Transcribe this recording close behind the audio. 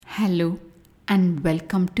Hello and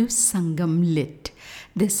welcome to Sangam Lit.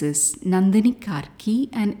 This is Nandini Karki,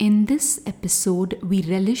 and in this episode we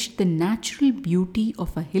relish the natural beauty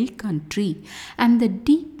of a hill country and the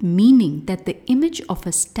deep meaning that the image of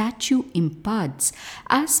a statue imparts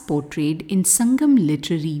as portrayed in Sangam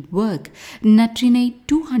Literary work Natrinai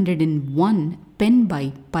 201 penned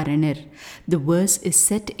by Paranar. The verse is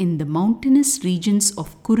set in the mountainous regions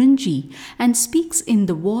of Kurinji and speaks in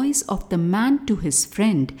the voice of the man to his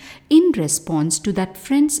friend in response to that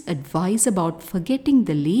friend's advice about forgetting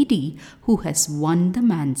the lady who has won the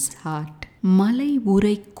man's heart. மலை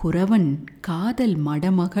உரை குறவன் காதல்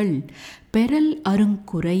மடமகள் பெறல்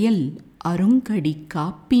அருங்குறையல் அருங்கடி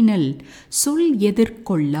காப்பினல் சொல்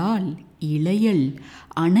எதிர்கொள்ளால் இளையல்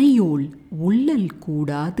அணையோள் உள்ளல்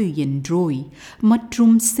கூடாது என்றோய்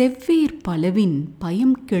மற்றும் செவ்வேர் பலவின்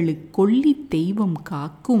பயம்கெழு கொல்லி தெய்வம்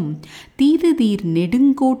காக்கும் தீதுதீர்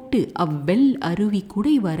நெடுங்கோட்டு அவ்வெல் அருவி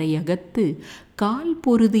குடைவரையகத்து கால்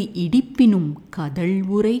பொருது இடிப்பினும் கதழ்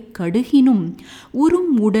உரை கடுகினும்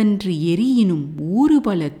உறும் உடன்று எரியினும்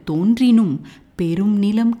ஊறுபல தோன்றினும் பெரும்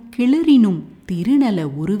நிலம் கிளறினும் திருநல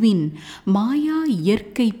உருவின் மாயா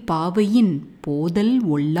இயற்கை பாவையின் போதல்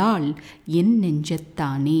ஒல்லாள் என்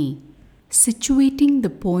நெஞ்சத்தானே. Situating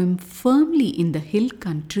the poem firmly in the hill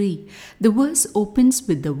country, the verse opens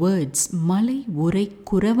with the words Malai Urai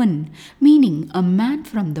Kuravan, meaning a man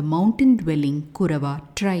from the mountain-dwelling Kurava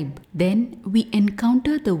tribe. Then we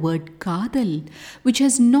encounter the word Kadal, which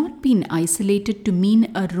has not been isolated to mean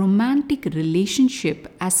a romantic relationship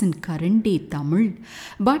as in current-day Tamil,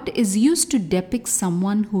 but is used to depict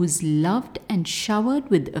someone who is loved and showered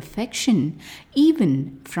with affection, even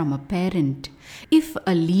from a parent. If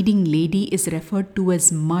a leading lady is referred to as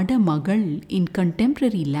Mada Magal in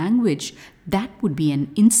contemporary language, that would be an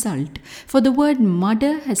insult, for the word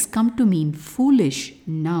Mada has come to mean foolish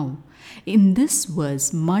now. In this verse,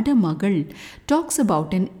 Mada Magal talks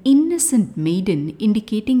about an innocent maiden,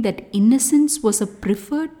 indicating that innocence was a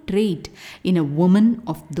preferred trait in a woman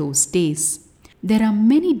of those days. There are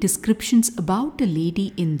many descriptions about a lady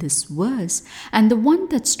in this verse, and the one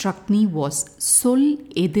that struck me was Sol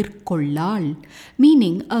Edir Kollal,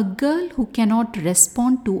 meaning a girl who cannot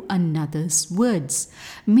respond to another's words.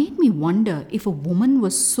 Made me wonder if a woman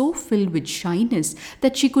was so filled with shyness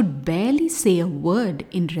that she could barely say a word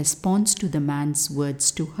in response to the man's words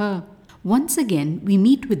to her. Once again, we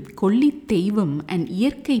meet with Kolli Teivam and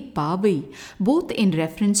Iyarkai Pavai, both in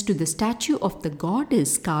reference to the statue of the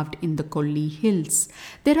goddess carved in the Kolli hills.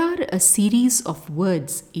 There are a series of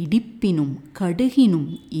words Idippinum, Kaduginum,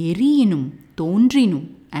 Eriyinum, Tondrinum,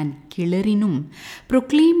 and Kilarinum,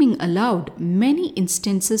 proclaiming aloud many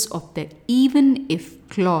instances of the even if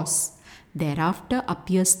clause. Thereafter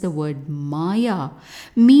appears the word Maya,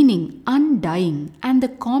 meaning undying, and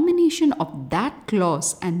the combination of that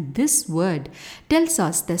clause and this word tells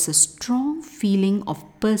us there's a strong feeling of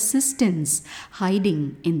persistence hiding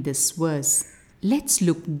in this verse. Let's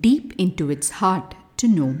look deep into its heart to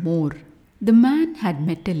know more. The man had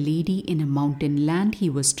met a lady in a mountain land he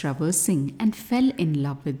was traversing and fell in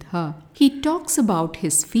love with her. He talks about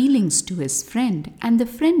his feelings to his friend, and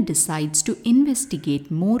the friend decides to investigate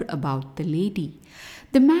more about the lady.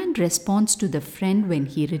 The man responds to the friend when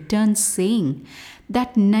he returns, saying,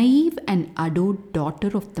 "That naive and adored daughter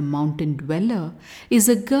of the mountain dweller is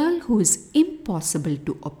a girl who is impossible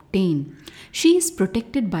to obtain. She is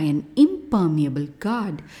protected by an impermeable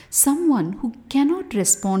guard, someone who cannot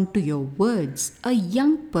respond to your words, a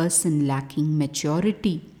young person lacking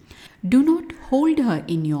maturity. Do not hold her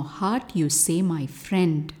in your heart, you say, my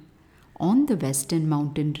friend." On the western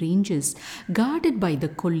mountain ranges, guarded by the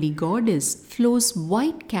Kolli goddess, flows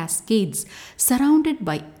white cascades surrounded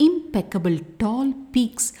by impeccable tall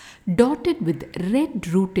peaks dotted with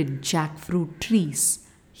red-rooted jackfruit trees.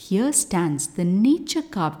 Here stands the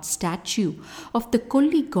nature-carved statue of the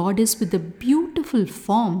Kolli goddess with a beautiful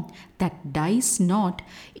form that dies not,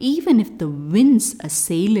 even if the winds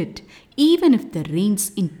assail it, even if the rains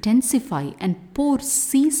intensify and pour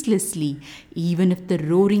ceaselessly, even if the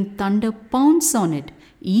roaring thunder pounds on it,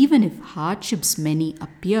 even if hardships many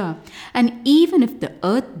appear, and even if the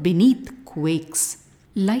earth beneath quakes.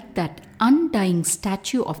 Like that undying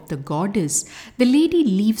statue of the goddess, the lady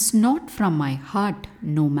leaves not from my heart,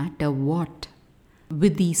 no matter what.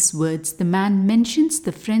 With these words, the man mentions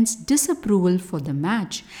the friend's disapproval for the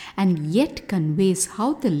match and yet conveys how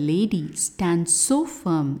the lady stands so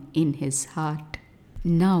firm in his heart.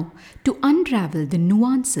 Now, to unravel the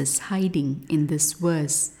nuances hiding in this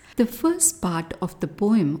verse, The first part of the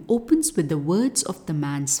poem opens with the words of the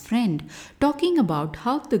man's friend, talking about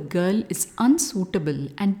how the girl is unsuitable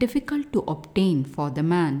and difficult to obtain for the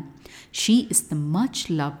man. She is the much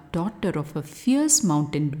loved daughter of a fierce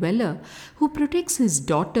mountain dweller who protects his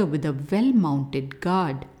daughter with a well mounted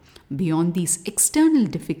guard. Beyond these external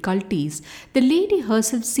difficulties, the lady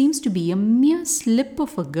herself seems to be a mere slip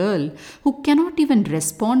of a girl who cannot even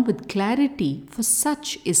respond with clarity, for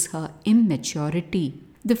such is her immaturity.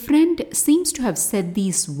 The friend seems to have said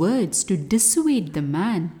these words to dissuade the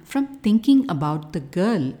man from thinking about the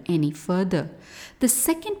girl any further. The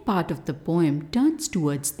second part of the poem turns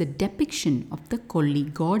towards the depiction of the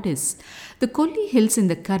Kolli goddess. The Kolli hills in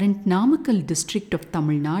the current Namakkal district of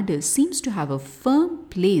Tamil Nadu seems to have a firm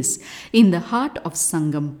place in the heart of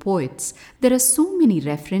Sangam poets. There are so many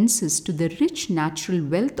references to the rich natural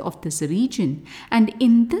wealth of this region, and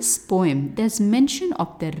in this poem there's mention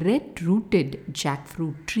of the red-rooted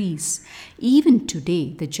jackfruit trees. Even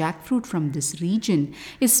today, the jackfruit from this region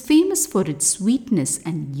is famous for its sweetness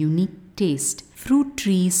and unique taste. Fruit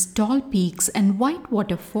trees, tall peaks, and white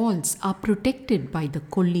waterfalls are protected by the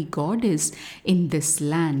Kolli goddess in this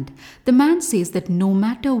land. The man says that no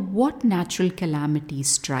matter what natural calamity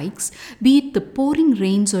strikes, be it the pouring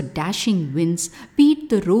rains or dashing winds, be it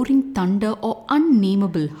the roaring thunder or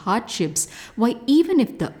unnameable hardships, why, even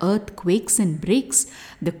if the earth quakes and breaks,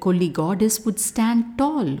 the Kolli goddess would stand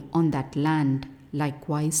tall on that land.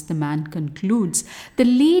 Likewise, the man concludes, the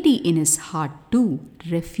lady in his heart too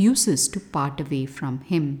refuses to part away from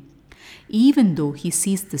him. Even though he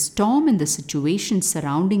sees the storm and the situation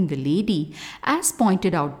surrounding the lady, as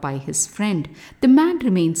pointed out by his friend, the man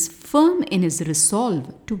remains firm in his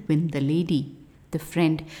resolve to win the lady. The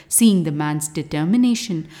friend, seeing the man's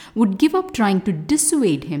determination, would give up trying to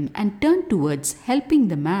dissuade him and turn towards helping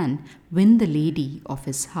the man win the lady of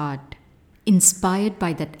his heart. Inspired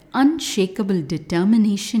by that unshakable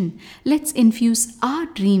determination, let's infuse our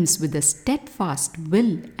dreams with a steadfast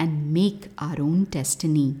will and make our own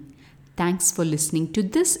destiny. Thanks for listening to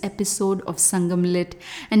this episode of Sangam Lit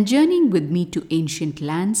and journeying with me to ancient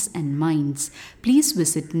lands and minds. Please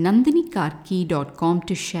visit nandinikarki.com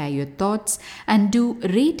to share your thoughts and do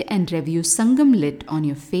rate and review Sangam Lit on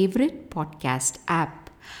your favorite podcast app.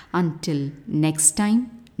 Until next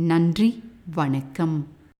time, Nandri Vanakkam.